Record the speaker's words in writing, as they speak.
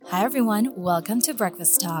Hi everyone, welcome to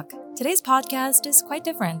Breakfast Talk. Today's podcast is quite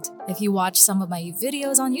different. If you watch some of my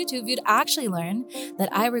videos on YouTube, you'd actually learn that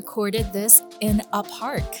I recorded this in a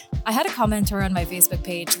park. I had a commenter on my Facebook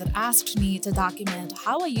page that asked me to document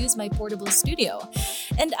how I use my portable studio.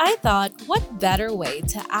 And I thought, what better way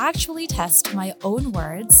to actually test my own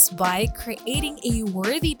words by creating a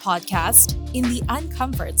worthy podcast in the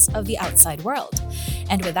uncomforts of the outside world.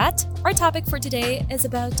 And with that, our topic for today is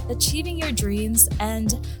about achieving your dreams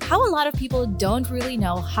and how a lot of people don't really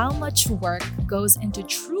know how much work goes into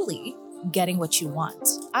truly getting what you want.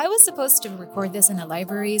 I was supposed to record this in a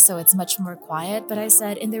library, so it's much more quiet, but I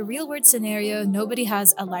said in the real world scenario, nobody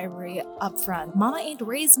has a library up front. Mama ain't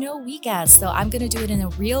raised no weak ass, so I'm gonna do it in a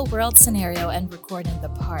real world scenario and record in the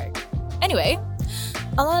park. Anyway,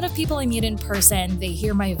 a lot of people I meet in person, they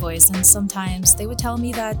hear my voice, and sometimes they would tell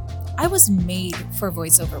me that I was made for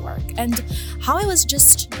voiceover work and how I was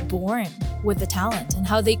just born with the talent and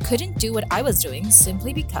how they couldn't do what I was doing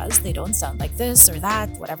simply because they don't sound like this or that,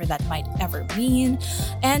 whatever that might ever mean.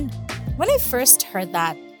 And when I first heard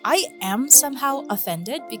that, I am somehow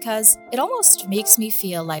offended because it almost makes me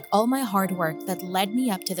feel like all my hard work that led me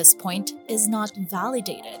up to this point is not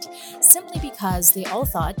validated, simply because they all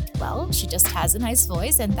thought, well, she just has a nice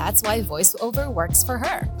voice and that's why voiceover works for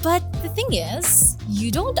her. But the thing is, you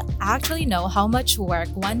don't actually know how much work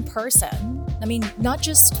one person, not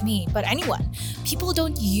just me, but anyone, people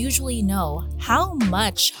don't usually know how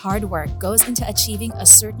much hard work goes into achieving a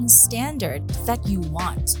certain standard that you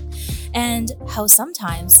want. And how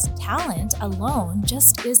sometimes talent alone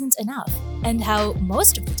just isn't enough. And how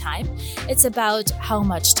most of the time, it's about how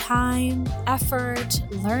much time, effort,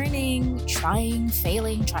 learning, trying,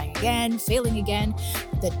 failing, trying again, failing again,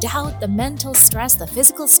 the doubt, the mental stress, the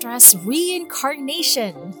physical stress,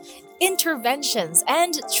 reincarnation, interventions,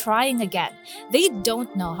 and trying again. They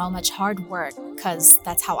don't know how much hard work, because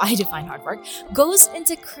that's how I define hard work, goes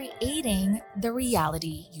into creating the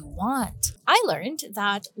reality you want. I learned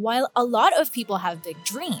that while a lot of people have big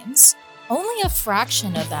dreams, only a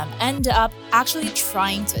fraction of them end up actually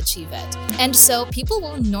trying to achieve it. And so people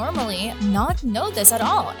will normally not know this at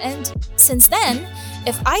all. And since then,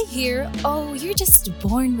 if I hear, oh, you're just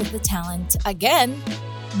born with the talent again,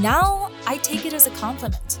 now I take it as a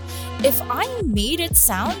compliment. If I made it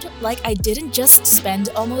sound like I didn't just spend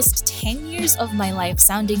almost 10 years of my life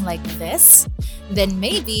sounding like this, then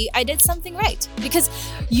maybe I did something right. Because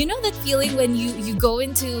you know that feeling when you go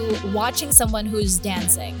into watching someone who's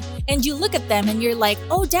dancing and you look at them and you're like,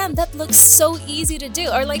 oh damn, that looks so easy to do.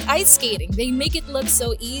 Or like ice skating, they make it look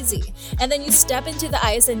so easy. And then you step into the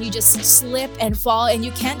ice and you just slip and fall and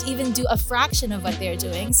you can't even do a fraction of what they're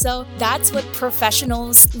doing. So that's what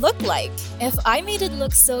professionals look like. If I made it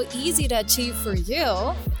look so easy to achieve for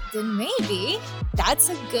you, then maybe that's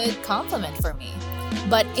a good compliment for me.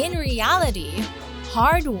 But in reality,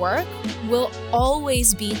 hard work will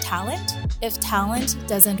always be talent if talent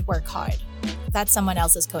doesn't work hard. That's someone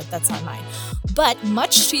else's quote, that's not mine. But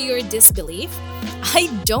much to your disbelief, I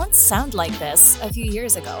don't sound like this a few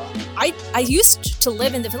years ago. I used to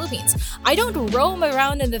live in the Philippines. I don't roam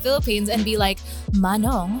around in the Philippines and be like,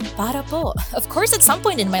 Manong, para po. Of course, at some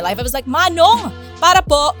point in my life, I was like, Manong, para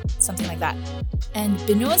po. Something like that. And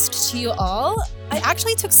beknownst to you all, I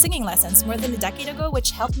actually took singing lessons more than a decade ago,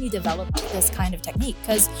 which helped me develop this kind of technique.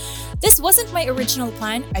 Because this wasn't my original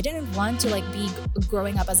plan. I didn't want to be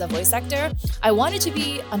growing up as a voice actor. I wanted to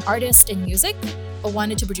be an artist in music, but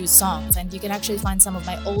wanted to produce songs. And you can actually find some of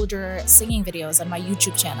my older singing videos on my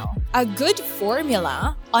YouTube channel. A good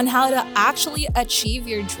formula on how to actually achieve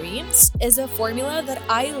your dreams is a formula that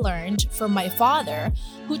I learned from my father,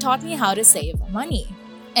 who taught me how to save money.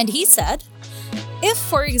 And he said, if,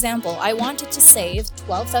 for example, I wanted to save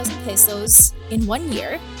 12,000 pesos in 1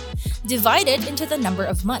 year, divide it into the number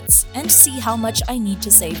of months and see how much I need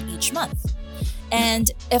to save each month.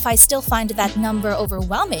 And if I still find that number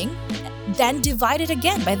overwhelming, then divide it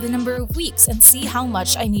again by the number of weeks and see how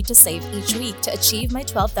much I need to save each week to achieve my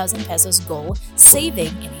 12,000 pesos goal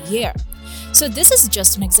saving in a year. So this is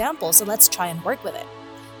just an example, so let's try and work with it.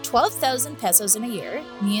 12,000 pesos in a year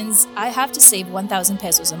means I have to save 1,000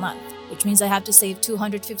 pesos a month, which means I have to save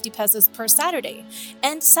 250 pesos per Saturday.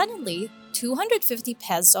 And suddenly, 250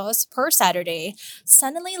 pesos per Saturday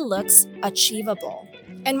suddenly looks achievable.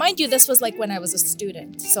 And mind you, this was like when I was a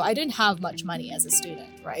student, so I didn't have much money as a student,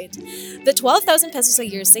 right? The 12,000 pesos a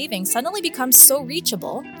year saving suddenly becomes so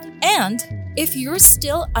reachable, and if you're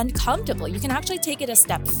still uncomfortable, you can actually take it a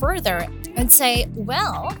step further and say,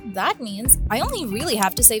 well, that means I only really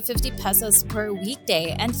have to save 50 pesos per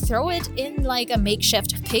weekday and throw it in like a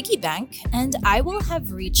makeshift piggy bank, and I will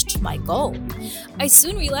have reached my goal. I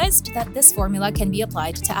soon realized that this formula can be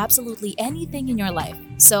applied to absolutely anything in your life.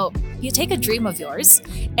 So you take a dream of yours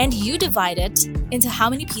and you divide it into how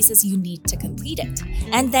many pieces you need to complete it.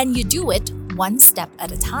 And then you do it one step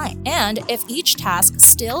at a time. And if each task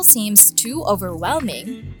still seems too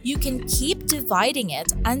overwhelming, you can keep dividing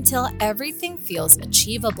it until everything feels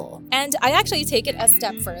achievable. And I actually take it a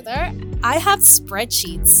step further. I have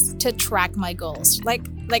spreadsheets to track my goals. Like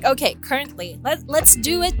okay, currently, let's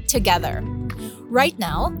do it together. Right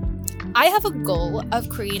now, I have a goal of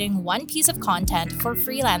creating one piece of content for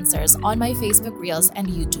freelancers on my Facebook Reels and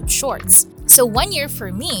YouTube Shorts. So 1 year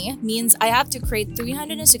for me means I have to create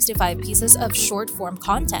 365 pieces of short form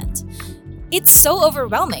content. It's so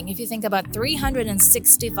overwhelming if you think about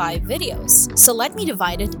 365 videos. So let me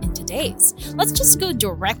divide it into days. Let's just go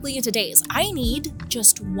directly into days. I need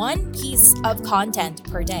just one piece of content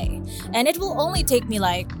per day. And it will only take me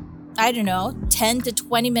 10 to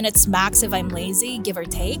 20 minutes max if I'm lazy, give or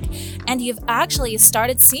take. And you've actually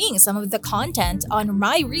started seeing some of the content on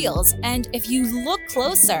my reels. And if you look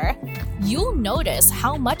closer, you'll notice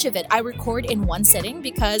how much of it I record in one sitting,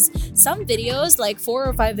 because some videos, like 4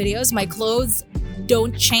 or 5 videos, my clothes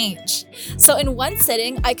don't change. So in one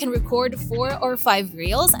sitting, I can record 4 or 5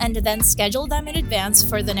 reels and then schedule them in advance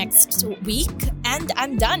for the next week. And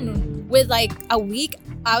I'm done with a week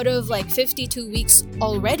out of 52 weeks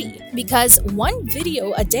already, because one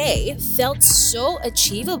video a day felt so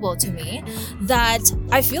achievable to me that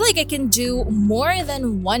I feel like I can do more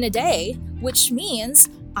than one a day, which means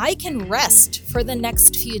I can rest for the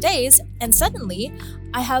next few days, and suddenly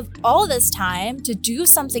I have all this time to do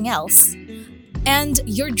something else. And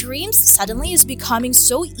your dreams suddenly is becoming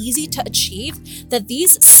so easy to achieve that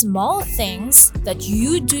these small things that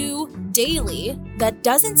you do daily that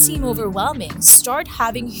doesn't seem overwhelming start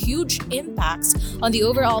having huge impacts on the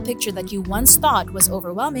overall picture that you once thought was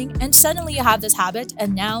overwhelming, and suddenly you have this habit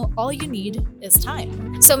and now all you need is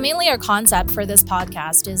time. So mainly our concept for this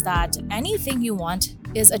podcast is that anything you want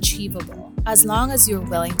is achievable as long as you're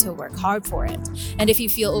willing to work hard for it. And if you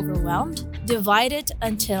feel overwhelmed, divide it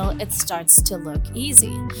until it starts to look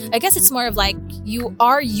easy. I guess it's more of you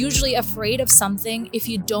are usually afraid of something if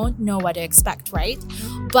you don't know what to expect, right?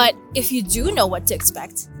 But if you do know what to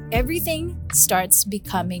expect, everything starts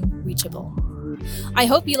becoming reachable. I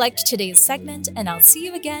hope you liked today's segment, and I'll see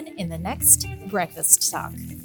you again in the next Breakfast Talk.